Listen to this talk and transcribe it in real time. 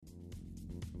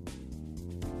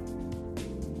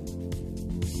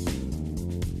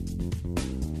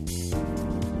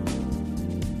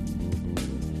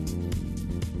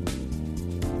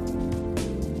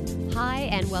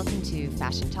and welcome to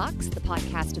Fashion Talks, the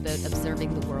podcast about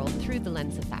observing the world through the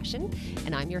lens of fashion.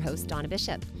 And I'm your host, Donna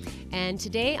Bishop. And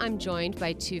today I'm joined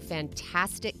by two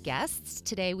fantastic guests.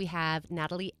 Today we have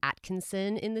Nathalie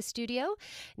Atkinson in the studio.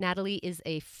 Nathalie is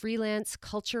a freelance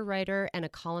culture writer and a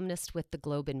columnist with the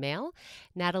Globe and Mail.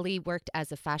 Nathalie worked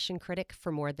as a fashion critic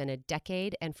for more than a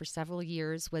decade and for several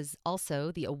years was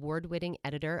also the award-winning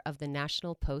editor of the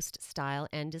National Post Style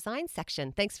and Design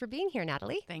section. Thanks for being here,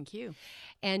 Nathalie. Thank you.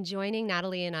 And joining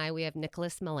Nathalie and I, we have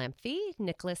Nicholas Mellamphy.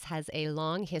 Nicholas has a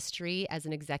long history as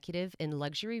an executive in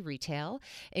luxury retail,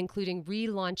 including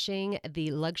relaunching the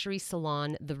luxury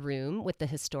salon The Room with the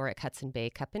historic Hudson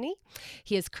Bay Company.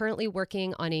 He is currently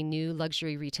working on a new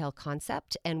luxury retail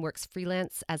concept and works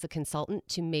freelance as a consultant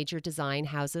to major design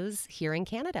houses here in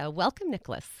Canada. Welcome,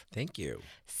 Nicholas. Thank you.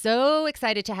 So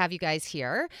excited to have you guys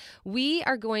here. We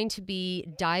are going to be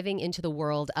diving into the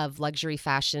world of luxury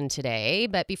fashion today,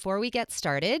 but before we get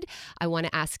started, I want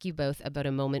to ask you both about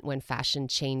a moment when fashion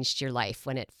changed your life,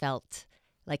 when it felt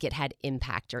like it had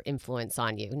impact or influence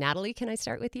on you. Nathalie, can I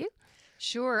start with you?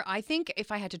 Sure. I think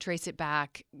if I had to trace it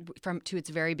back to its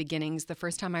very beginnings, the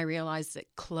first time I realized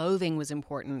that clothing was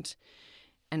important,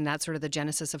 and that's sort of the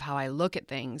genesis of how I look at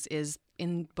things, is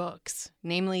in books,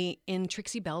 namely in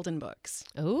Trixie Belden books.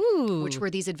 Ooh. Which were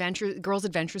these girls'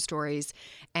 adventure stories.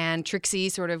 And Trixie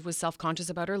sort of was self-conscious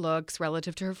about her looks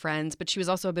relative to her friends, but she was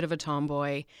also a bit of a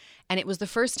tomboy. And it was the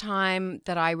first time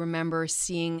that I remember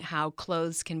seeing how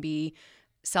clothes can be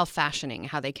self-fashioning,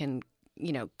 how they can,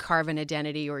 carve an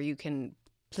identity, or you can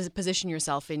position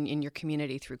yourself in your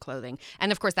community through clothing.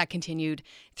 And of course that continued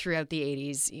throughout the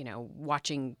 80s,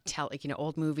 watching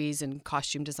old movies and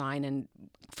costume design. And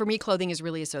for me, clothing is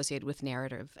really associated with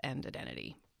narrative and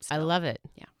identity. I love it.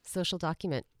 Yeah. Social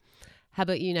document. How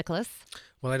about you, Nicholas?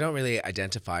 Well, I don't really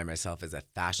identify myself as a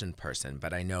fashion person,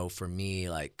 but I know for me,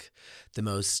 like the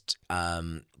most,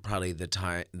 probably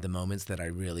the moments that I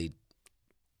really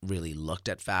looked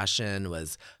at fashion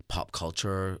was pop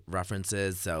culture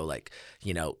references. So like,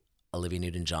 Olivia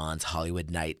Newton-John's Hollywood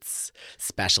Nights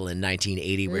special in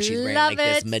 1980 where she's wearing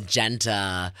this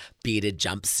magenta beaded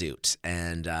jumpsuit.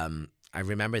 And I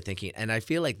remember thinking, and I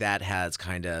feel like that has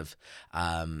kind of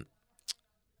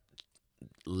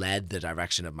led the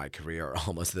direction of my career, or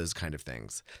almost those kind of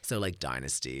things. So like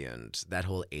Dynasty and that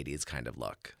whole 80s kind of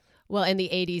look. Well, and the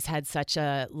 80s had such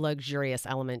a luxurious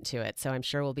element to it. So I'm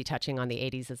sure we'll be touching on the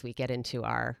 80s as we get into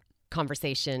our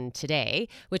conversation today,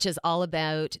 which is all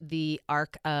about the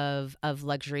arc of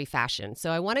luxury fashion.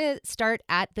 So I want to start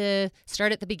at the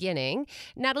beginning.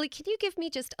 Nathalie, can you give me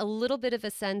just a little bit of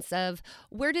a sense of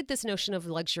where did this notion of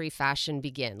luxury fashion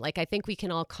begin? Like, I think we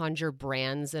can all conjure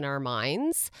brands in our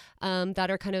minds that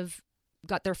are kind of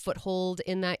got their foothold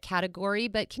in that category,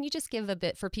 but can you just give a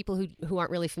bit for people who aren't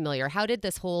really familiar? How did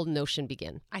this whole notion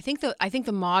begin? I think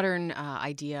the modern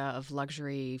idea of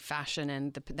luxury fashion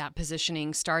and that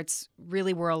positioning starts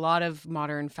really where a lot of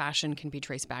modern fashion can be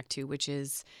traced back to, which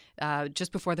is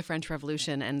just before the French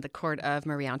Revolution and the court of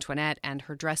Marie Antoinette and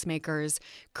her dressmakers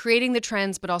creating the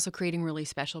trends, but also creating really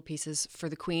special pieces for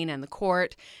the queen and the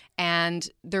court, and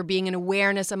there being an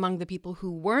awareness among the people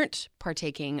who weren't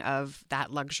partaking of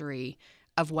that luxury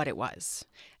of what it was.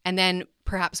 And then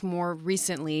perhaps more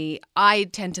recently, I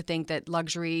tend to think that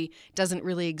luxury doesn't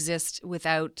really exist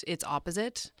without its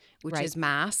opposite, which is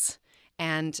mass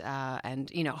and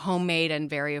homemade and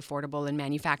very affordable and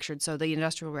manufactured. So the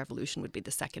Industrial Revolution would be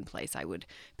the second place I would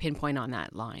pinpoint on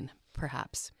that line,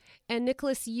 perhaps. And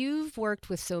Nicholas, you've worked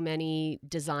with so many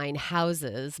design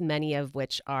houses, many of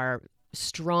which are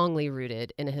strongly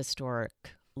rooted in a historic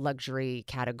luxury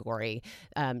category.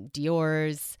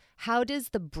 Dior's. How does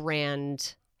the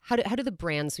brand, how do the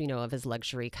brands we know of as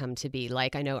luxury come to be?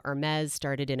 Like, I know Hermes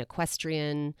started in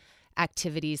equestrian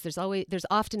activities. There's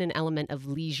often an element of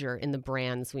leisure in the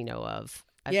brands we know of.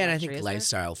 Yeah, and I think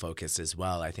lifestyle focused as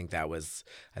well. I think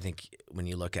when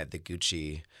you look at the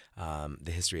Gucci,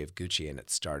 the history of Gucci, and it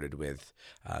started with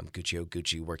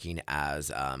Gucci working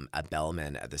as a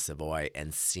bellman at the Savoy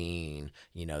and seeing,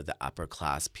 the upper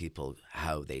class people,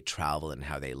 how they travel and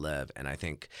how they live. And I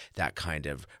think that kind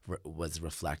of was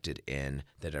reflected in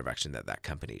the direction that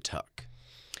company took.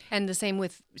 And the same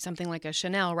with something like a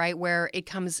Chanel, right, where it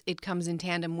comes in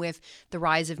tandem with the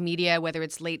rise of media, whether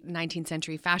it's late 19th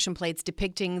century fashion plates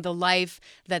depicting the life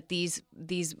that these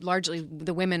largely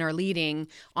the women are leading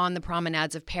on the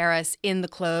promenades of Paris in the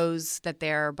clothes that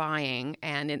they're buying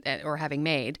or having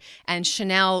made. And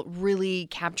Chanel really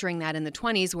capturing that in the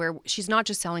 20s, where she's not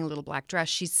just selling a little black dress,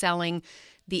 she's selling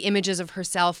the images of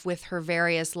herself with her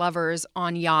various lovers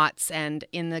on yachts and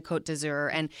in the Côte d'Azur,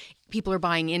 and people are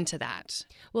buying into that.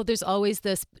 Well, there's always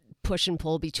this push and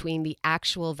pull between the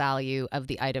actual value of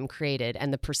the item created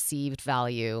and the perceived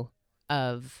value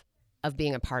of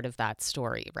being a part of that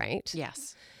story, right?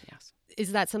 Yes.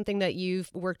 Is that something that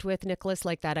you've worked with, Nicholas?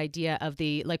 Like that idea of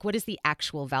what is the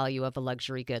actual value of a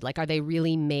luxury good? Like, are they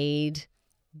really made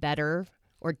better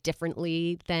or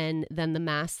differently than the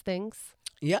mass things?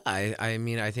 Yeah, I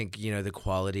mean, I think, the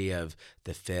quality of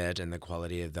the fit and the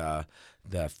quality of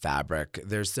the fabric,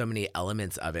 there's so many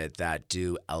elements of it that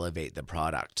do elevate the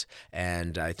product.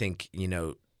 And I think,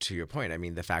 to your point, I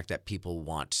mean, the fact that people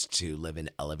want to live an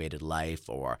elevated life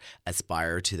or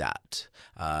aspire to that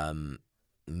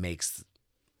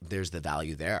there's the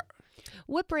value there.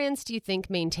 What brands do you think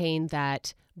maintain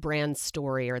that brand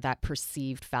story or that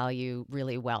perceived value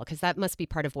really well? Because that must be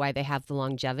part of why they have the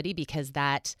longevity, because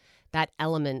that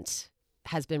element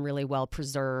has been really well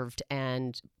preserved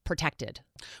and protected.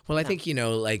 Well, I think,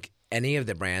 like any of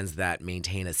the brands that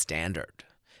maintain a standard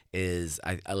is,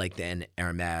 I like the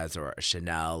Hermes or a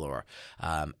Chanel or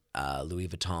Louis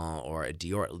Vuitton or a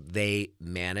Dior. They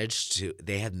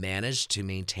have managed to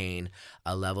maintain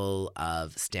a level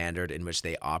of standard in which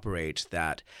they operate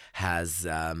that has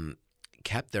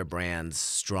kept their brands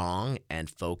strong and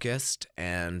focused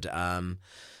and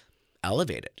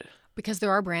elevated. Because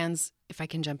there are brands, if I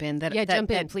can jump in, that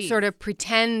jump in, please. Sort of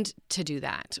pretend to do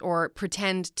that or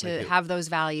pretend to have those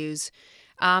values.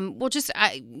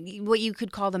 What you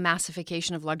could call the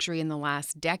massification of luxury in the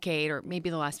last decade or maybe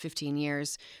the last 15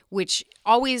 years, which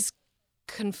always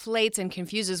conflates and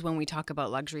confuses when we talk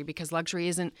about luxury, because luxury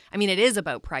isn't, it is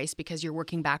about price because you're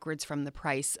working backwards from the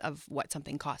price of what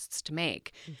something costs to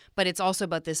make. But it's also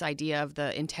about this idea of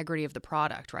the integrity of the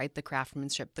product, right? The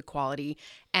craftsmanship, the quality.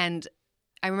 And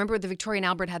I remember the Victoria and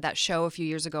Albert had that show a few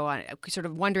years ago on sort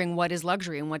of wondering what is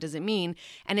luxury and what does it mean?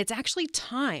 And it's actually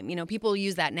time. People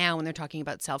use that now when they're talking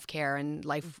about self-care and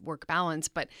life-work balance,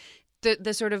 but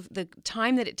the sort of the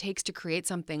time that it takes to create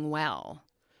something well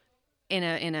in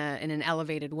an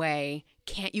elevated way,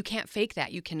 you can't fake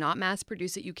that. You cannot mass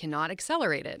produce it. You cannot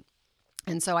accelerate it.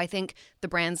 And so I think the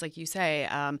brands, like you say,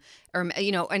 and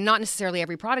not necessarily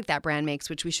every product that brand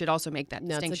makes, which we should also make that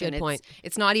distinction. That's a good point.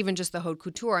 It's not even just the haute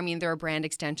couture. There are brand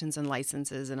extensions and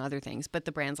licenses and other things, but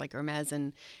the brands like Hermes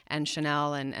and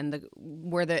Chanel and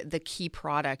where the key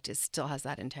product still has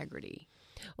that integrity.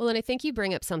 Well, and I think you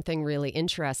bring up something really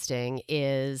interesting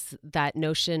is that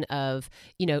notion of,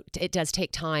 it does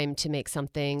take time to make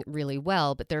something really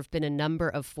well, but there have been a number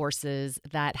of forces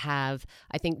that have,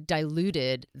 I think,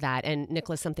 diluted that. And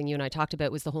Nicholas, something you and I talked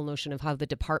about was the whole notion of how the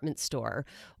department store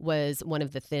was one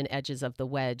of the thin edges of the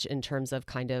wedge in terms of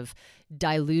kind of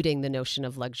diluting the notion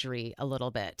of luxury a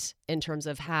little bit, in terms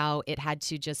of how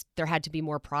there had to be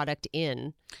more product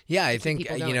in. Yeah, I think,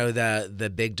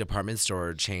 the big department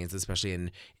store chains,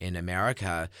 especially in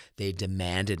America, they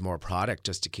demanded more product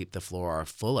just to keep the floor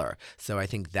fuller. So I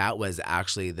think that was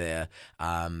actually the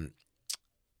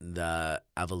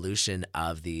evolution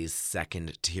of these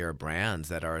second tier brands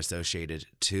that are associated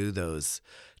to those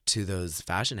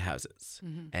fashion houses.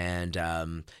 Mm-hmm.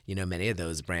 And many of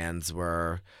those brands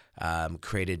were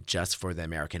created just for the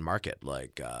American market,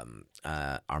 like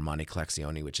Armani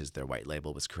Collezioni, which is their white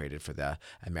label, was created for the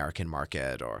American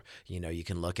market. Or you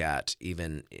can look at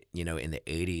even in the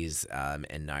 80s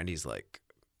and 90s, like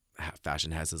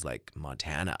fashion houses like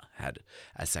Montana had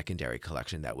a secondary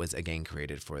collection that was again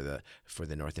created for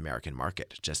the North American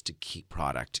market, just to keep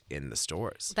product in the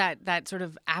stores. That sort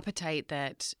of appetite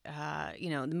that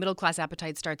the middle class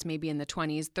appetite starts maybe in the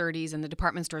 20s, 30s, and the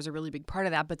department stores are a really big part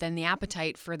of that. But then the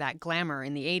appetite for that glamour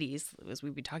in the 80s, as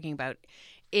we've been talking about,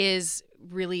 is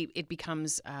really, it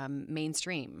becomes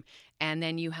mainstream. And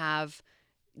then you have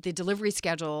the delivery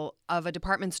schedule of a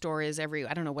department store is every,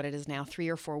 I don't know what it is now, 3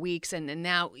 or 4 weeks. And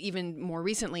now even more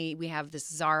recently, we have this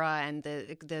Zara and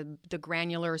the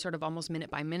granular sort of almost minute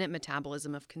by minute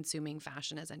metabolism of consuming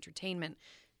fashion as entertainment,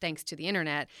 thanks to the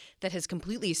internet, that has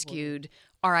completely skewed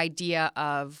our idea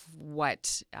of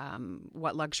what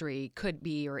luxury could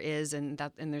be or is, and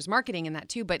there's marketing in that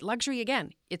too. But luxury,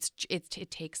 again, it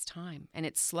takes time and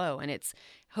it's slow, and it's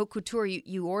haute couture.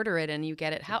 You order it and you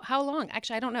get it. How long?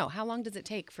 Actually, I don't know. How long does it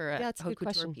take for a haute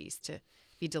couture piece to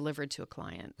be delivered to a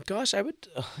client? Gosh, I would,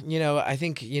 I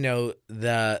think,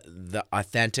 the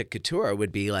authentic couture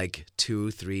would be like 2,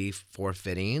 3, 4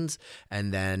 fittings,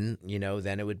 and then,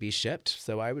 then it would be shipped.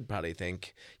 So I would probably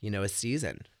think, a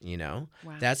season, Wow.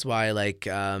 That's why, like,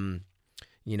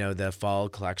 the fall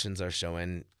collections are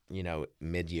showing,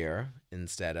 mid-year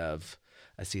instead of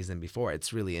a season before.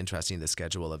 It's really interesting, the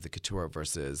schedule of the couture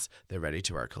versus the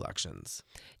ready-to-wear collections.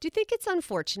 Do you think it's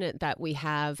unfortunate that we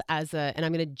have and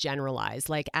I'm going to generalize,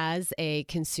 like as a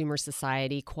consumer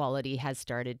society, quality has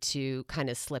started to kind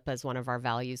of slip as one of our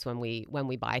values when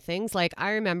we buy things? Like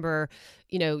I remember,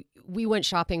 we went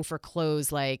shopping for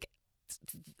clothes like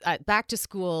back to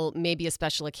school, maybe a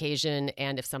special occasion,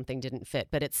 and if something didn't fit.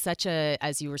 But it's such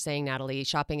as you were saying, Nathalie,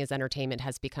 shopping as entertainment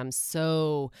has become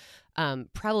so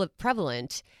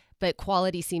prevalent, but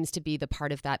quality seems to be the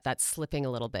part of that that's slipping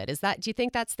a little bit. Do you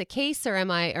think that's the case, or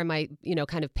am I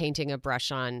kind of painting a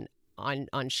brush on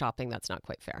shopping that's not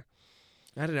quite fair?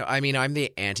 I don't know. I mean, I'm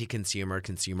the anti-consumer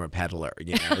peddler,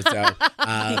 So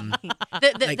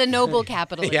the noble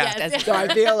capitalist. Yeah. Yes. So I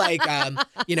feel like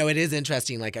it is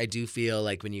interesting. Like I do feel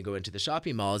like when you go into the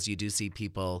shopping malls, you do see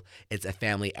people. It's a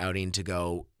family outing to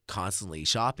go constantly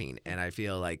shopping, and I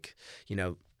feel like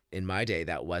in my day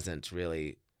that wasn't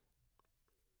really.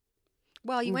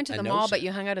 Well, you went to the mall, but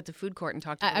you hung out at the food court and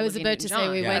talked to I was about to say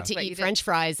we went to eat French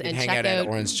fries and check out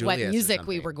what music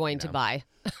we were going to buy.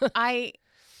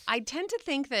 I tend to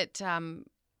think that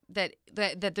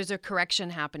that there's a correction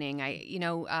happening.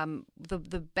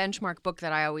 The benchmark book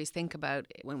that I always think about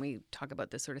when we talk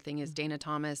about this sort of thing is Dana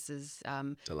Thomas's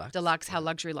Deluxe: How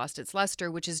Luxury Lost Its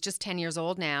Luster, which is just 10 years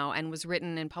old now and was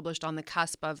written and published on the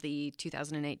cusp of the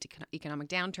 2008 economic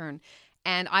downturn.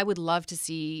 And I would love to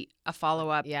see a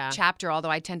follow-up chapter,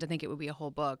 although I tend to think it would be a whole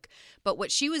book. But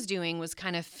what she was doing was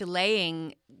kind of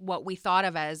filleting what we thought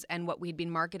of as and what we'd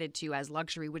been marketed to as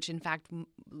luxury, which in fact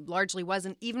largely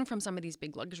wasn't, even from some of these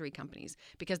big luxury companies,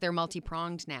 because they're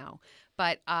multi-pronged now.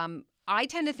 But I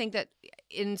tend to think that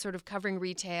in sort of covering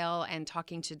retail and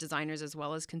talking to designers as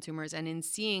well as consumers and in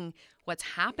seeing what's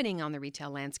happening on the retail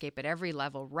landscape at every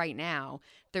level right now,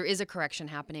 there is a correction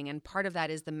happening. And part of that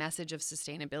is the message of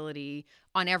sustainability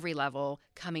on every level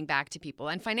coming back to people.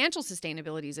 And financial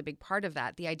sustainability is a big part of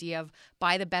that. The idea of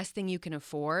buy the best thing you can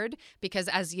afford, because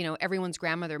as everyone's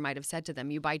grandmother might have said to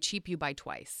them, you buy cheap, you buy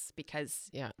twice,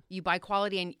 because you buy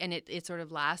quality and it sort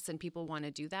of lasts, and people want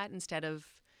to do that instead of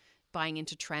buying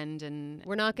into trend. And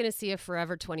we're not going to see a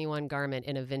Forever 21 garment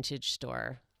in a vintage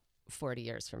store 40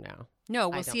 years from now. No,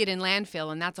 we'll see it in landfill,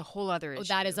 and that's a whole other issue.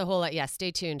 That is a whole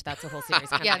stay tuned. That's a whole series.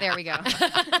 Yeah, there we go.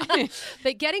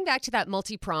 But getting back to that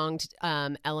multi-pronged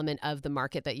element of the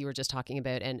market that you were just talking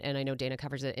about, and I know Dana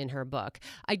covers it in her book,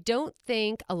 I don't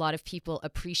think a lot of people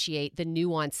appreciate the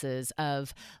nuances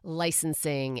of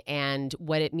licensing and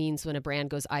what it means when a brand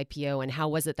goes IPO, and how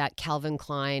was it that Calvin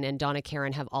Klein and Donna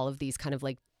Karan have all of these kind of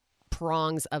like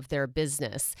prongs of their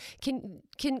business. Can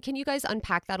you guys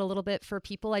unpack that a little bit for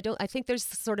people? I think there's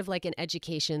sort of like an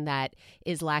education that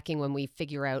is lacking when we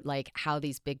figure out like how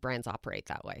these big brands operate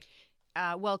that way.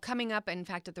 Well, coming up, in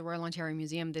fact, at the Royal Ontario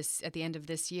Museum at the end of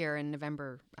this year in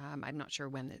November, I'm not sure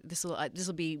when this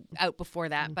will be out before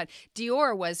that, but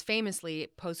Dior was famously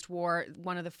post-war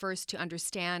one of the first to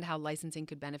understand how licensing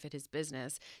could benefit his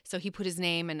business. So he put his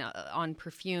name on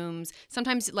perfumes.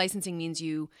 Sometimes licensing means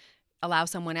you allow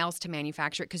someone else to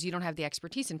manufacture it because you don't have the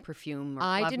expertise in perfume. Or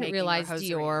I didn't realize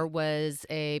Dior was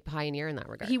a pioneer in that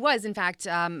regard. He was. In fact,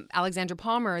 Alexandra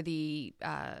Palmer, the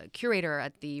curator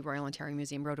at the Royal Ontario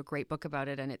Museum, wrote a great book about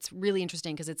it, and it's really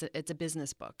interesting because it's a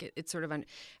business book. It sort of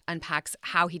unpacks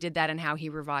how he did that and how he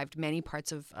revived many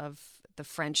parts of the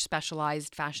French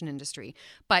specialized fashion industry.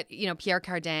 But, Pierre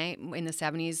Cardin in the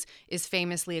 70s is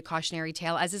famously a cautionary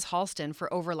tale, as is Halston,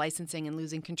 for over-licensing and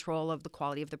losing control of the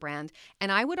quality of the brand.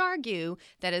 And I would argue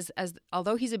that as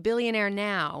although he's a billionaire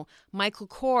now, Michael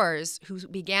Kors, who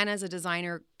began as a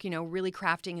designer, really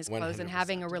crafting his clothes and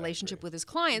having a relationship with his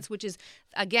clients, which is,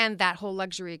 again, that whole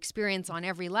luxury experience on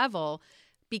every level,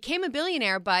 became a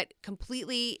billionaire, but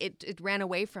completely it ran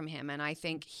away from him. And I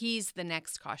think he's the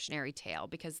next cautionary tale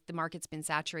because the market's been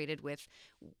saturated with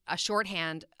a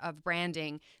shorthand of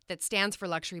branding that stands for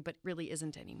luxury, but really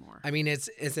isn't anymore. I mean, it's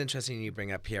interesting you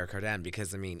bring up Pierre Cardin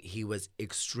because, he was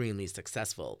extremely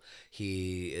successful.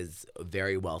 He is a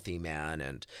very wealthy man,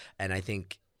 and I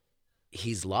think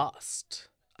he's lost.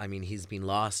 He's been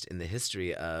lost in the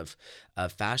history of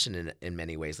fashion in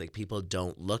many ways. Like, people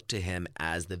don't look to him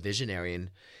as the visionary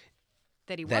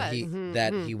that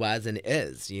he was and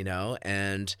is,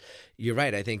 And you're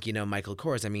right. I think, Michael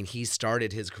Kors, he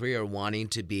started his career wanting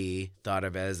to be thought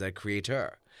of as a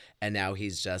creator. And now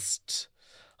he's just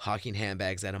hawking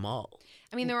handbags at a mall.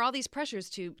 I mean, there are all these pressures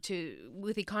to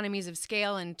with economies of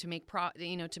scale and to make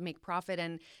profit.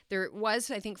 And there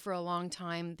was, I think, for a long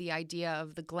time, the idea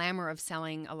of the glamour of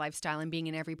selling a lifestyle and being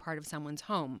in every part of someone's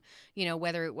home.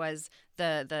 Whether it was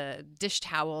the dish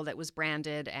towel that was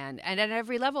branded and at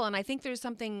every level. And I think there's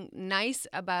something nice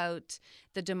about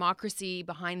the democracy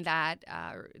behind that,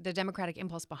 the democratic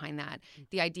impulse behind that.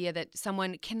 The idea that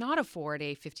someone cannot afford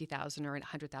a $50,000 or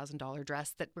 $100,000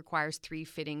 dress that requires 3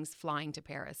 fittings, flying to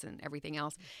Paris and everything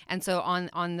else. And so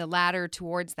on the ladder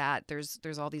towards that,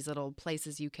 there's all these little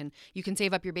places you can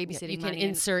save up your babysitting money. You can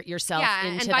insert yourself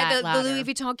into and buy that ladder. the Louis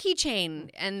Vuitton keychain,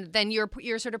 and then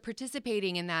you're sort of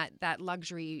participating in that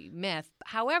luxury myth.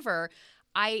 However,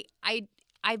 I've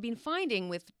been finding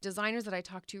with designers that I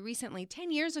talked to recently,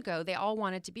 10 years ago, they all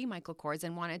wanted to be Michael Kors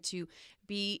and wanted to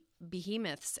be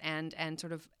behemoths and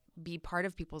sort of be part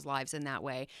of people's lives in that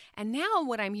way. And now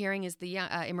what I'm hearing is the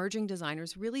emerging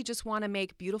designers really just want to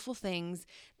make beautiful things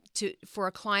for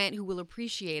a client who will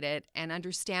appreciate it and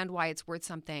understand why it's worth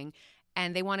something.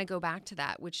 And they want to go back to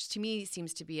that, which to me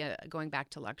seems to be going back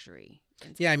to luxury.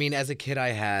 Yeah, I mean, as a kid, I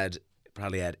had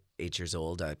probably at 8 years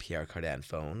old a Pierre Cardin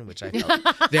phone, which I felt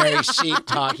very chic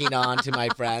talking on to my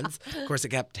friends. Of course, it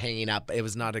kept hanging up. It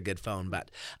was not a good phone, but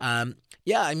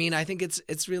yeah, I mean, I think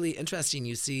it's really interesting.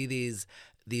 You see these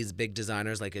big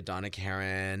designers like Donna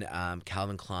Karan,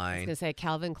 Calvin Klein. I was going to say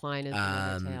Calvin Klein is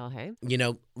another tale, hey?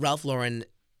 Ralph Lauren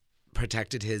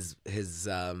protected his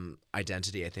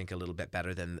identity, I think, a little bit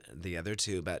better than the other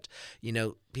two. But,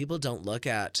 people don't look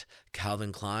at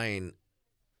Calvin Klein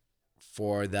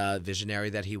for the visionary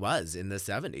that he was in the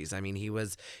 70s. I mean, he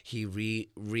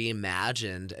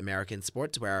reimagined American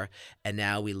sportswear, and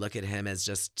now we look at him as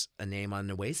just a name on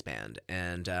the waistband.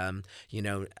 And,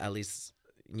 at least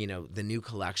the new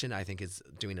collection, I think, is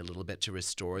doing a little bit to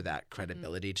restore that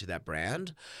credibility to that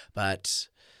brand. But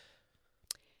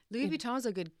Louis Vuitton is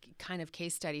a good kind of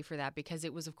case study for that, because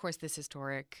it was, of course, this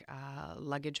historic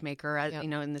luggage maker,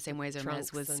 in the same way as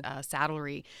Hermes was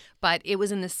saddlery. But it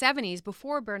was in the 70s,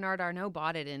 before Bernard Arnault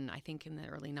bought it in the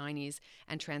early 90s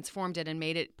and transformed it and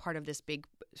made it part of this big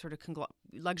sort of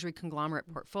luxury conglomerate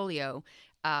portfolio,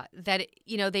 that,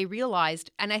 they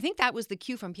realized, and I think that was the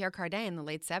cue from Pierre Cardin in the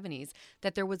late 70s,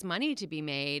 that there was money to be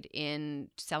made in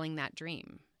selling that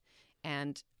dream.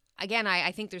 And again,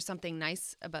 I think there's something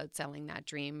nice about selling that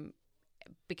dream,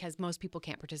 because most people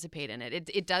can't participate in it.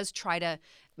 It does try to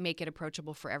make it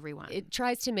approachable for everyone. It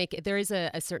tries to make it, there is a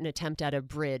certain attempt at a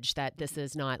bridge that this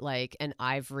is not like an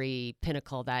ivory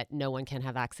pinnacle that no one can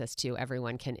have access to.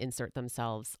 Everyone can insert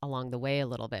themselves along the way a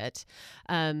little bit.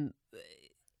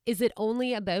 Is it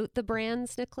only about the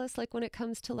brands, Nicholas, like when it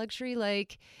comes to luxury?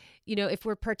 Like, if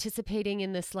we're participating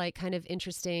in this like kind of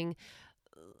interesting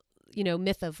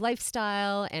myth of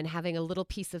lifestyle and having a little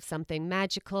piece of something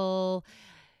magical,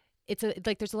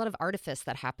 there's a lot of artifice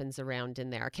that happens around in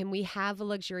there. Can we have a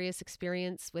luxurious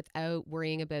experience without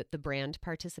worrying about the brand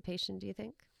participation, do you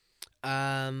think?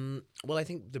 Well, I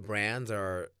think the brands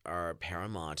are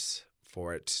paramount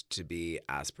for it to be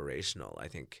aspirational. I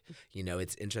think,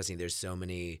 it's interesting. There's so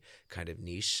many kind of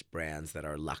niche brands that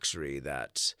are luxury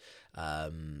that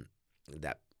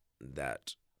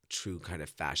true kind of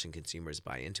fashion consumers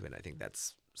buy into it. I think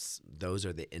those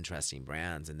are the interesting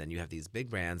brands. And then you have these big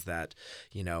brands that,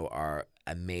 are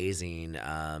amazing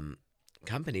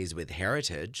companies with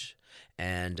heritage,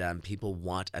 and people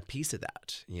want a piece of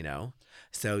that,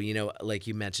 So, like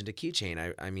you mentioned a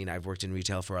keychain. I mean, I've worked in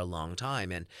retail for a long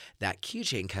time, and that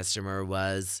keychain customer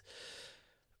was,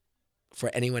 for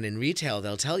anyone in retail,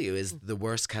 they'll tell you, is the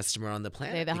worst customer on the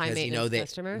planet. The high maintenance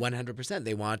customer. 100%.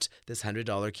 They want this $100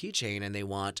 keychain, and they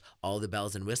want all the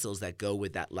bells and whistles that go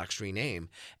with that luxury name.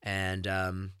 And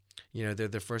they're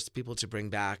the first people to bring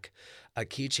back a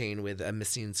keychain with a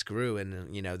missing screw,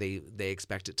 and they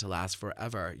expect it to last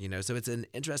forever. So it's an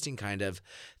interesting kind of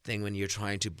thing when you're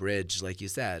trying to bridge, like you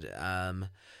said,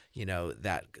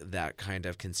 that kind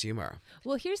of consumer.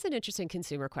 Well, here's an interesting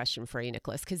consumer question for you,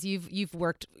 Nicholas, because you've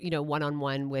worked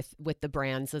one-on-one with the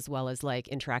brands as well as like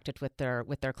interacted with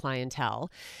their clientele.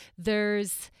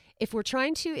 If we're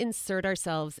trying to insert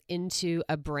ourselves into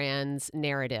a brand's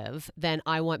narrative, then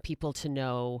I want people to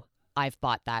know I've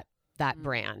bought that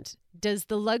brand. Does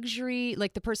the luxury,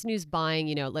 like the person who's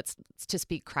buying, let's to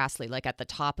speak crassly, like at the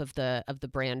top of the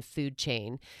brand food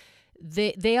chain,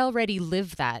 they already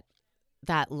live that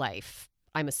life,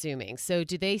 I'm assuming. So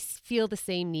do they feel the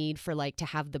same need for like to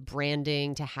have the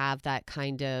branding, to have that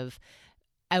kind of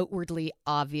outwardly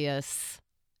obvious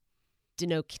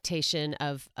denotation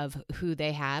of who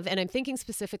they have? And I'm thinking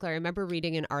specifically, I remember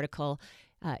reading an article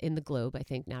in the Globe, I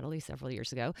think, Nathalie, several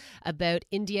years ago, about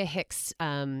India Hicks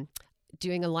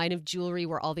doing a line of jewelry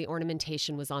where all the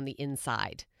ornamentation was on the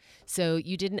inside. So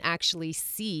you didn't actually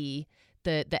see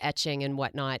the etching and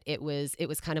whatnot. It was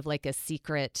kind of like a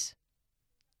secret,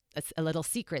 a little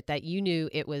secret that you knew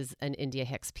it was an India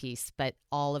Hicks piece, but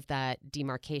all of that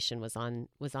demarcation was on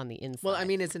the inside. Well, I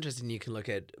mean, it's interesting. You can look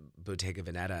at Bottega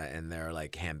Veneta, and there are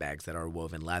like handbags that are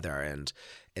woven leather, and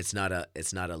it's not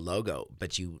a logo,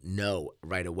 but you know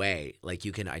right away, like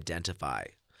you can identify.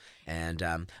 And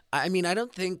I mean, I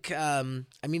don't think. I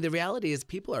mean, the reality is,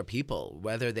 people are people,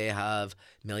 whether they have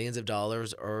millions of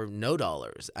dollars or no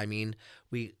dollars. I mean,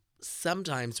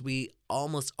 sometimes we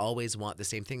almost always want the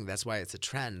same thing. That's why it's a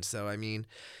trend. So, I mean,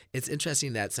 it's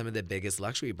interesting that some of the biggest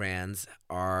luxury brands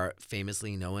are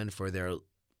famously known for their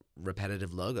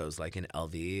repetitive logos, like an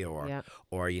LV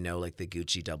or you know, like the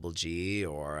Gucci Double G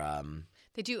or.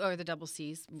 They do, or the double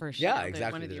C's. For sure. Yeah,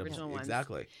 exactly. One of the original ones.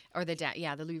 Exactly. Or the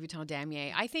Louis Vuitton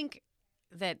Damier. I think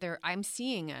that I'm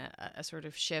seeing a sort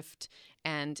of shift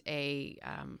and a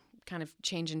kind of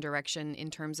change in direction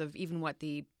in terms of even what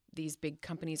these big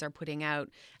companies are putting out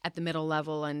at the middle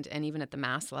level and even at the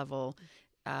mass level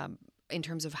in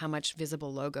terms of how much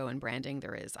visible logo and branding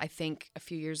there is. I think a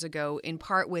few years ago, in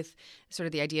part with sort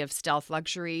of the idea of stealth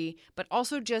luxury, but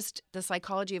also just the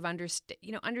psychology of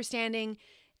understanding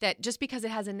that just because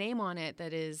it has a name on it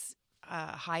that is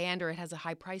high end or it has a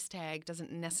high price tag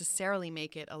doesn't necessarily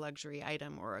make it a luxury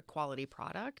item or a quality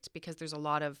product, because there's a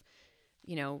lot of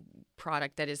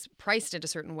product that is priced at a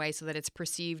certain way so that it's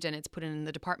perceived and it's put in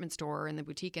the department store or in the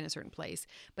boutique in a certain place,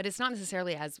 but it's not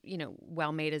necessarily as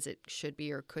well made as it should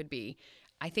be or could be.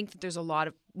 I think that there's a lot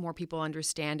of more people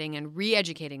understanding and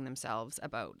re-educating themselves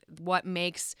about what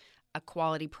makes a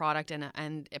quality product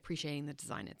and appreciating the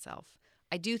design itself.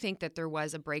 I do think that there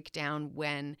was a breakdown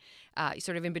when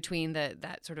sort of in between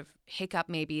that sort of hiccup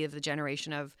maybe of the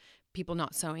generation of people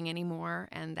not sewing anymore,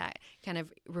 and that kind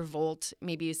of revolt,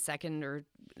 maybe second, or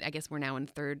I guess we're now in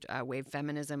third wave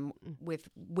feminism, with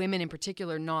women in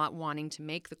particular not wanting to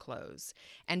make the clothes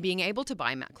and being able to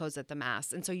buy clothes at the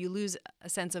mass. And so you lose a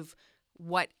sense of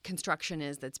what construction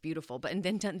is that's beautiful, but and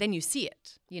then you see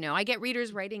it. I get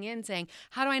readers writing in saying,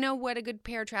 how do I know what a good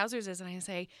pair of trousers is? And I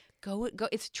say, go.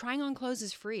 It's trying on clothes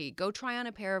is free. Go try on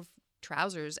a pair of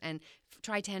trousers and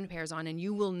try 10 pairs on, and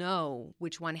you will know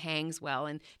which one hangs well.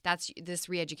 And that's this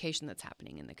re-education that's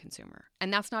happening in the consumer.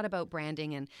 And that's not about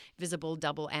branding and visible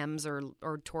double M's or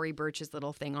Tory Burch's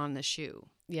little thing on the shoe.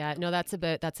 Yeah, no, that's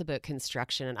about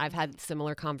construction. And I've had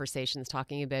similar conversations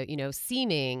talking about,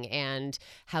 seaming and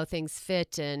how things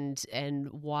fit and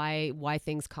why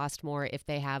things cost more if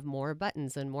they have more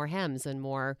buttons and more hems and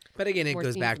more. But again, it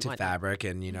goes back to whatnot. fabric,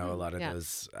 and a lot of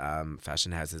those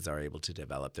fashion houses are able to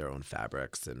develop their own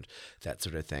fabrics and that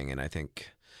sort of thing. And I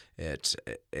think it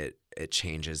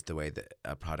changes the way that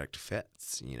a product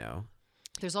fits.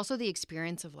 There's also the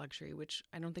experience of luxury, which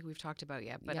I don't think we've talked about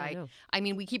yet. But yeah, I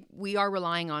mean, we are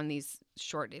relying on these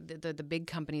the big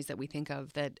companies that we think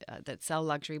of that sell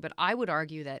luxury. But I would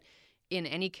argue that in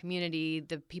any community,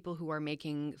 the people who are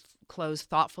making clothes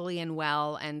thoughtfully and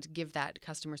well and give that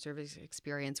customer service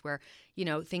experience where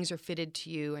things are fitted to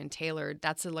you and tailored,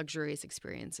 that's a luxurious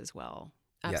experience as well.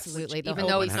 Absolutely. Even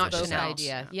though it's not 100%. Chanel.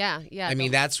 Idea. Yeah. I mean,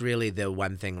 that's really the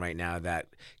one thing right now that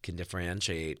can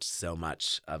differentiate so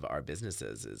much of our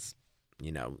businesses is,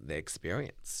 the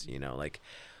experience, like,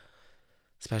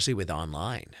 especially with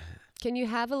online. Can you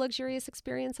have a luxurious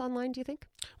experience online, do you think?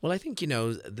 Well, I think,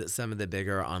 some of the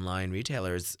bigger online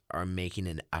retailers are making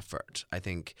an effort. I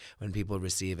think when people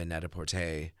receive a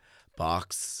Net-a-Porter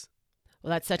box, well,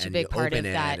 that's such a big part of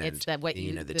that. And, it's that what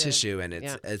the tissue, and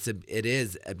it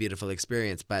is a beautiful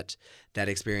experience, but that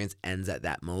experience ends at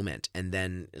that moment, and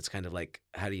then it's kind of like,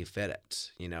 how do you fit it?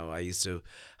 I used to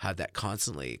have that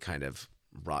constantly kind of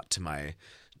brought to me.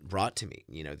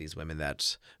 These women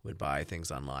that would buy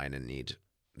things online and need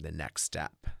the next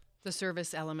step. The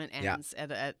service element ends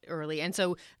at early. And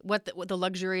so what the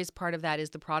luxurious part of that is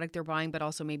the product they're buying, but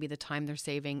also maybe the time they're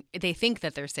saving. They think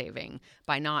that they're saving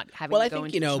by not having to go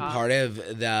into the shop. Well, I think, part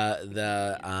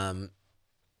of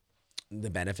the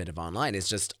benefit of online is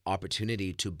just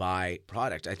opportunity to buy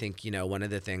product. I think, one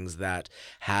of the things that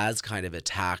has kind of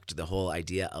attacked the whole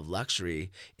idea of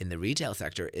luxury in the retail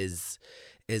sector is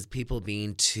people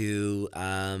being too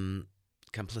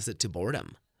complicit to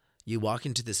boredom. You walk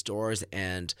into the stores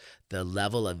and the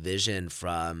level of vision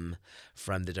from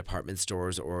the department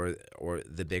stores or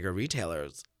the bigger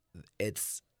retailers,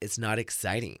 it's not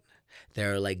exciting.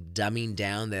 They're like dumbing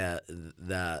down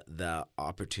the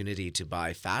opportunity to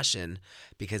buy fashion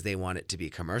because they want it to be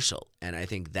commercial. And I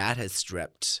think that has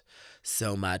stripped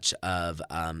so much of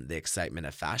the excitement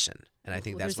of fashion. And I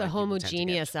think that's there's a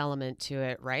homogeneous element to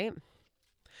it, right?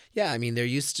 Yeah, I mean, there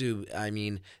used to, I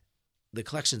mean, the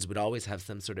collections would always have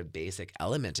some sort of basic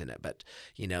element in it, but,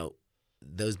 you know,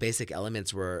 those basic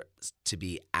elements were to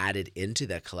be added into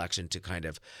that collection to kind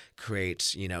of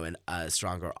create, you know, a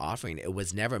stronger offering. It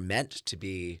was never meant to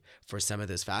be, for some of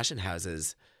those fashion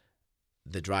houses,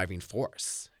 the driving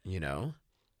force, you know?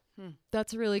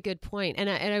 That's a really good point. And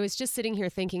I was just sitting here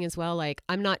thinking as well, like,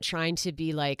 I'm not trying to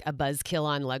be like a buzzkill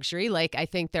on luxury. Like, I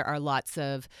think there are lots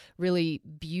of really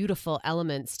beautiful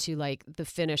elements to like the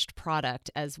finished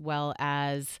product, as well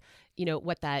as, you know,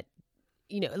 what that,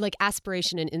 you know, like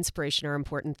aspiration and inspiration are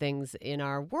important things in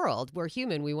our world. We're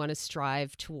human. We want to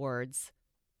strive towards,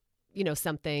 you know,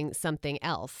 something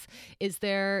else. Is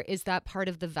that part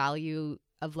of the value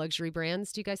of luxury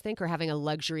brands, do you guys think, or having a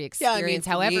luxury experience,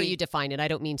 however you define it? I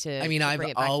don't mean to. I mean, I've bring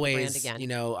it back always, to the brand again. you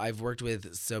know, I've worked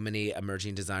with so many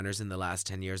emerging designers in the last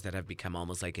 10 years that have become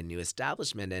almost like a new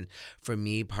establishment. And for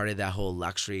me, part of that whole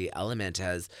luxury element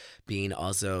has been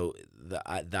also the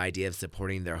idea of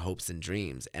supporting their hopes and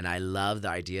dreams. And I love the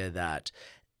idea that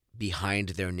behind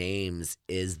their names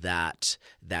is that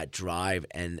drive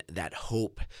and that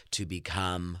hope to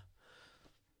become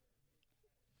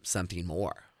something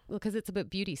more. Well, because it's about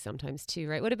beauty sometimes too,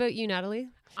 right? What about you, Nathalie?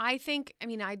 I think, I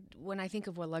mean, when I think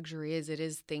of what luxury is, it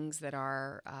is things that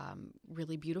are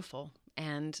really beautiful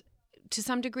and to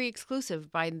some degree exclusive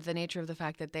by the nature of the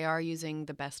fact that they are using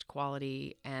the best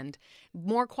quality and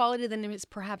more quality than is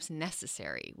perhaps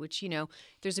necessary, which, you know,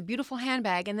 there's a beautiful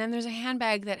handbag and then there's a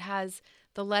handbag that has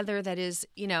the leather that is,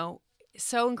 you know,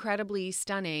 so incredibly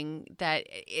stunning that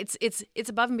it's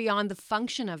above and beyond the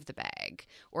function of the bag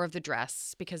or of the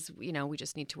dress, because, you know, we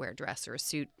just need to wear a dress or a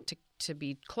suit to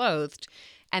be clothed.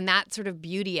 And that sort of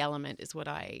beauty element is what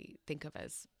I think of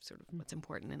as sort of what's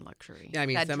important in luxury. Yeah, I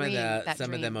mean, some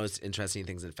of the most interesting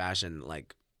things in fashion,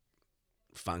 like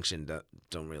function,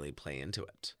 don't really play into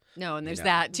it. No, and there's know,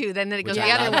 that too. Then it goes which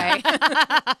the I other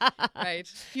love. way.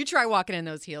 Right. You try walking in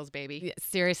those heels, baby. Yeah,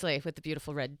 seriously, with the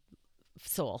beautiful red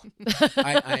sole.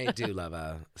 I do love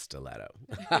a stiletto.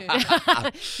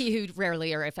 He who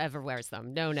rarely or if ever wears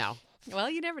them. No. Well,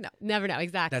 you never know. Never know.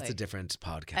 Exactly. That's a different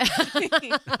podcast.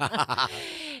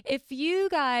 If you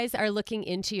guys are looking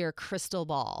into your crystal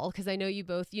ball, because I know you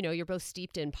both, you know, you're both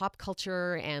steeped in pop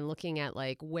culture and looking at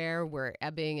like where we're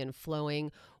ebbing and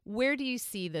flowing, where do you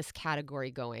see this category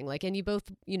going? Like, and you both,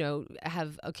 you know,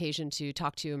 have occasion to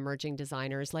talk to emerging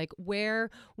designers. Like,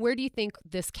 where do you think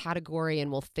this category,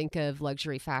 and we'll think of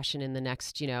luxury fashion in the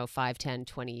next, you know, 5, 10,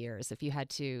 20 years, if you had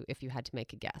to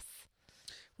make a guess?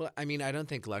 Well, I mean, I don't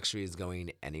think luxury is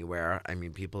going anywhere. I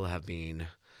mean, people have been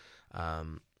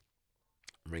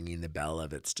ringing the bell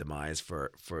of its demise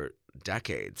for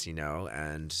decades, you know,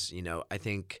 and, you know, I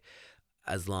think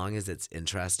as long as it's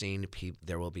interesting,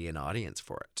 there will be an audience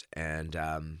for it. And,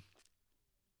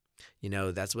 you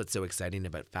know, that's what's so exciting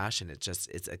about fashion.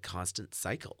 It's a constant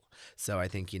cycle. So I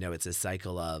think, you know, it's a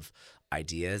cycle of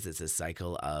ideas. It's a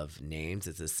cycle of names.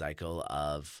 It's a cycle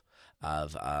of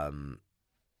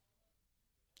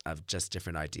just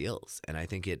different ideals. And I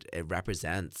think it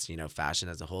represents, you know, fashion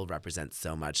as a whole represents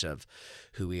so much of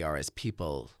who we are as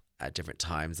people at different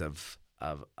times of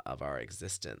our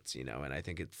existence, you know, and I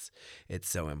think it's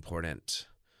so important.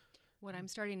 What I'm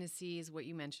starting to see is what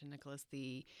you mentioned, Nicholas,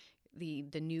 the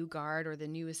new guard or the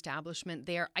new establishment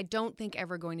there. I don't think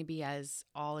ever going to be as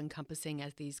all-encompassing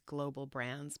as these global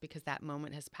brands, because that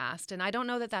moment has passed. And I don't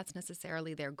know that that's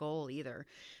necessarily their goal either.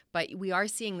 But we are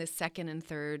seeing this second and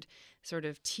third sort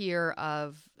of tier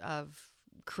of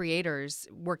creators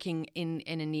working in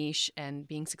a niche and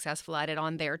being successful at it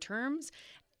on their terms.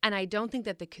 And I don't think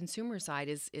that the consumer side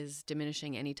is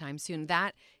diminishing anytime soon.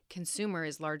 That consumer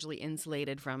is largely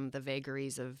insulated from the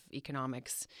vagaries of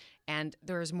economics. And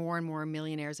there's more and more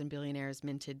millionaires and billionaires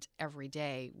minted every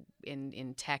day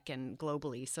in tech and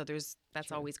globally. So that's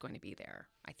Sure. always going to be there,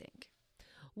 I think.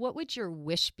 What would your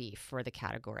wish be for the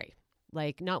category?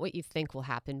 Like, not what you think will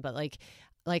happen, but like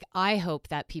I hope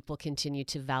that people continue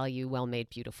to value well-made,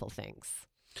 beautiful things.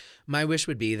 My wish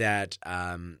would be that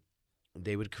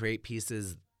they would create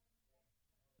pieces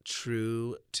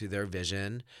true to their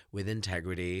vision, with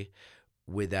integrity,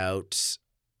 without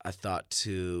a thought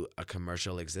to a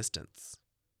commercial existence.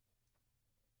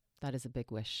 That is a big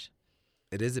wish.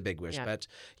 It is a big wish, Yeah. but,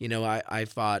 you know, I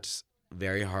fought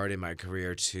very hard in my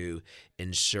career to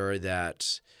ensure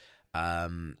that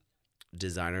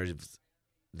designers,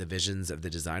 the visions of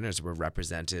the designers were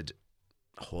represented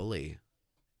wholly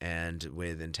and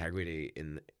with integrity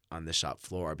on the shop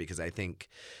floor, because I think,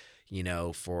 you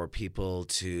know, for people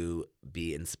to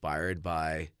be inspired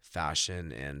by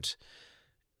fashion and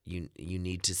you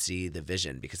need to see the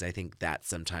vision, because I think that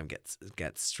sometimes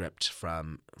gets stripped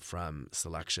from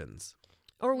selections.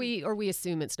 Or we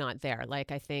assume it's not there.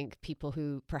 Like, I think people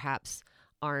who perhaps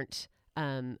aren't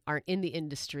in the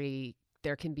industry,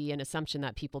 there can be an assumption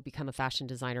that people become a fashion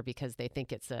designer because they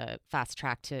think it's a fast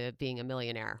track to being a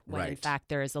millionaire. When in fact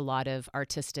there is a lot of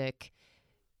artistic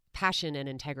passion and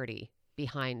integrity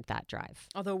behind that drive.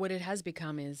 Although what it has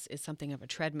become is something of a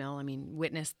treadmill. I mean,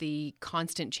 witness the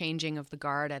constant changing of the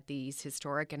guard at these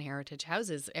historic and heritage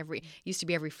houses. Used to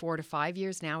be every 4 to 5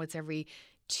 years. Now it's every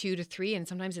 2 to 3, and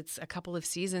sometimes it's a couple of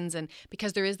seasons. And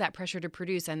because there is that pressure to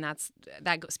produce, and that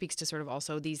speaks to sort of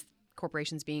also these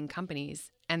corporations being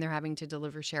companies, and they're having to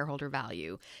deliver shareholder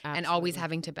value. Absolutely. And always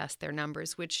having to best their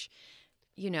numbers, which,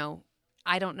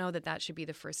 I don't know that should be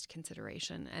the first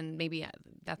consideration. And maybe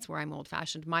that's where I'm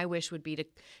old-fashioned. My wish would be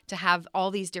to have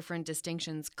all these different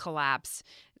distinctions collapse,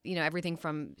 everything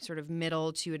from sort of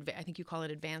middle to, I think you call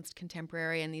it advanced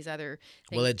contemporary, and these other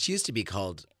things. Well, it used to be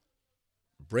called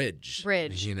bridge,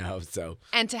 so.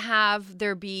 And to have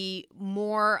there be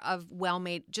more of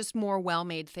more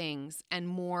well-made things, and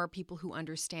more people who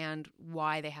understand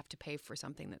why they have to pay for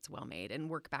something that's well-made, and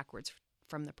work backwards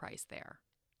from the price there,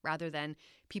 rather than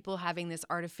people having this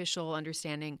artificial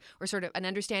understanding, or sort of an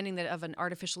understanding of an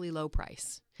artificially low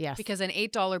price. Yes. Because an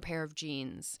 $8 pair of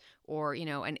jeans, or,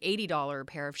 an $80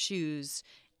 pair of shoes,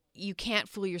 you can't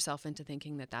fool yourself into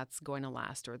thinking that that's going to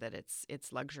last, or that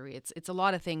it's luxury. It's a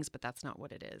lot of things, but that's not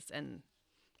what it is. And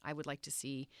I would like to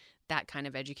see that kind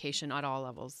of education at all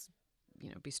levels,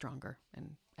 be stronger.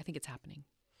 And I think it's happening.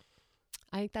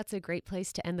 I think that's a great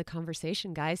place to end the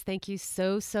conversation, guys. Thank you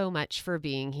so, so much for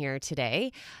being here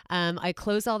today. I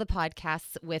close all the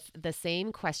podcasts with the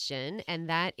same question, and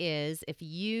that is, if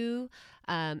you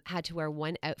had to wear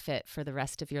one outfit for the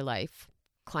rest of your life,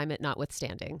 climate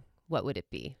notwithstanding, what would it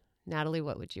be? Nathalie,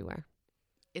 what would you wear?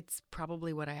 It's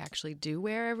probably what I actually do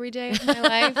wear every day of my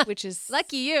life, which is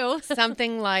lucky you.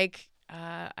 Something like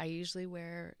I usually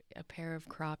wear a pair of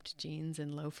cropped jeans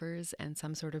and loafers and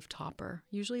some sort of topper,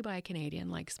 usually by a Canadian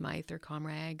like Smythe or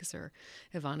Comrags or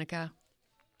Ivanka.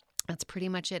 That's pretty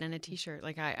much it, and a t-shirt.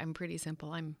 Like I'm pretty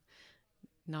simple. I'm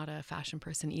not a fashion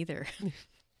person either.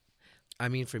 I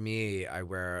mean, for me, I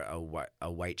wear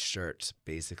a white shirt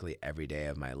basically every day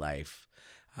of my life,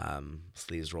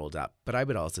 sleeves rolled up. But I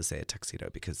would also say a tuxedo,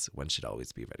 because one should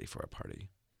always be ready for a party.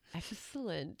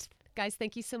 Excellent. Guys,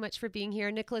 thank you so much for being here.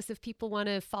 Nicholas, if people want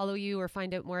to follow you or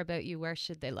find out more about you, where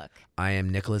should they look? I am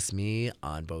Nicholas Me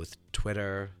on both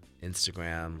Twitter,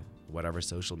 Instagram, whatever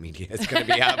social media is going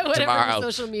to be up tomorrow. Whatever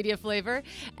social media flavor.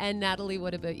 And Nathalie,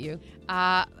 what about you?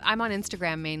 I'm on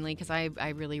Instagram mainly because I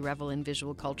really revel in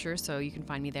visual culture. So you can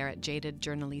find me there at Jaded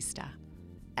Journalista.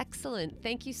 Excellent.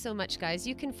 Thank you so much, guys.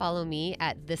 You can follow me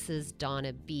at This Is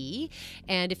Donna B.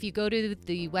 And if you go to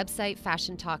the website,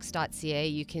 fashiontalks.ca,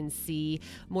 you can see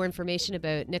more information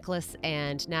about Nicholas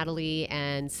and Nathalie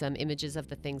and some images of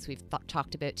the things we've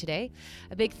talked about today.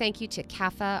 A big thank you to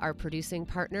CAFA, our producing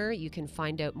partner. You can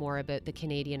find out more about the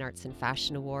Canadian Arts and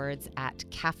Fashion Awards at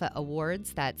CAFA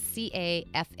Awards. That's CAFAWARDS.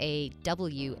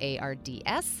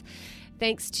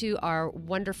 Thanks to our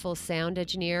wonderful sound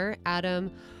engineer,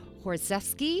 Adam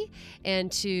Horzewski,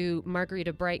 and to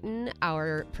Margarita Brighton,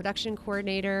 our production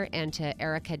coordinator, and to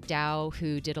Erica Dow,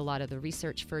 who did a lot of the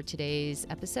research for today's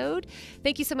episode.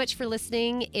 Thank you so much for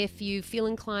listening. If you feel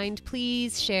inclined,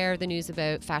 please share the news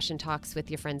about Fashion Talks with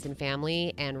your friends and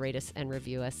family, and rate us and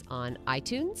review us on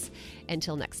iTunes.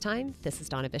 Until next time, this is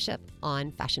Donna Bishop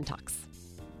on Fashion Talks.